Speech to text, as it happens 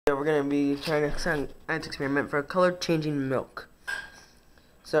We're going to be trying a science experiment for color changing milk.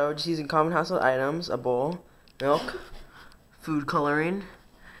 So just using common household items, a bowl, milk, food coloring,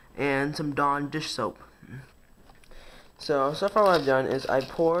 and some Dawn dish soap. So far what I've done is I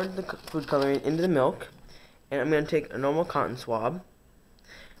poured the food coloring into the milk, and I'm going to take a normal cotton swab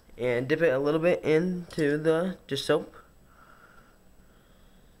and dip it a little bit into the dish soap.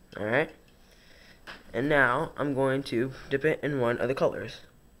 Alright. And now I'm going to dip it in one of the colors.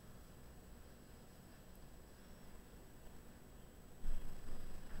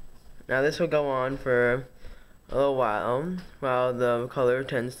 Now this will go on for a little while the color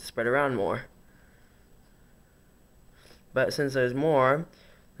tends to spread around more. But since there's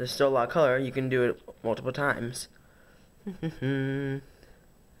still a lot of color, you can do it multiple times. Oh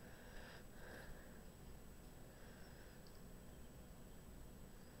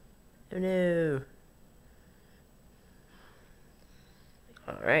no.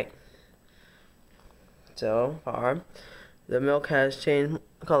 Alright. So far, the milk has changed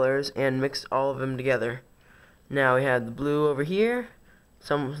colors and mixed all of them together. Now we have the blue over here,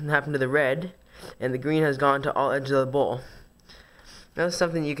 something happened to the red, and the green has gone to all edges of the bowl. Now this is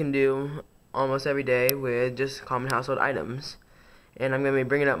something you can do almost every day with just common household items. And I'm going to be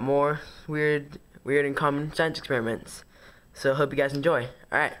bringing up more weird and common science experiments. So hope you guys enjoy.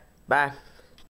 Alright, bye.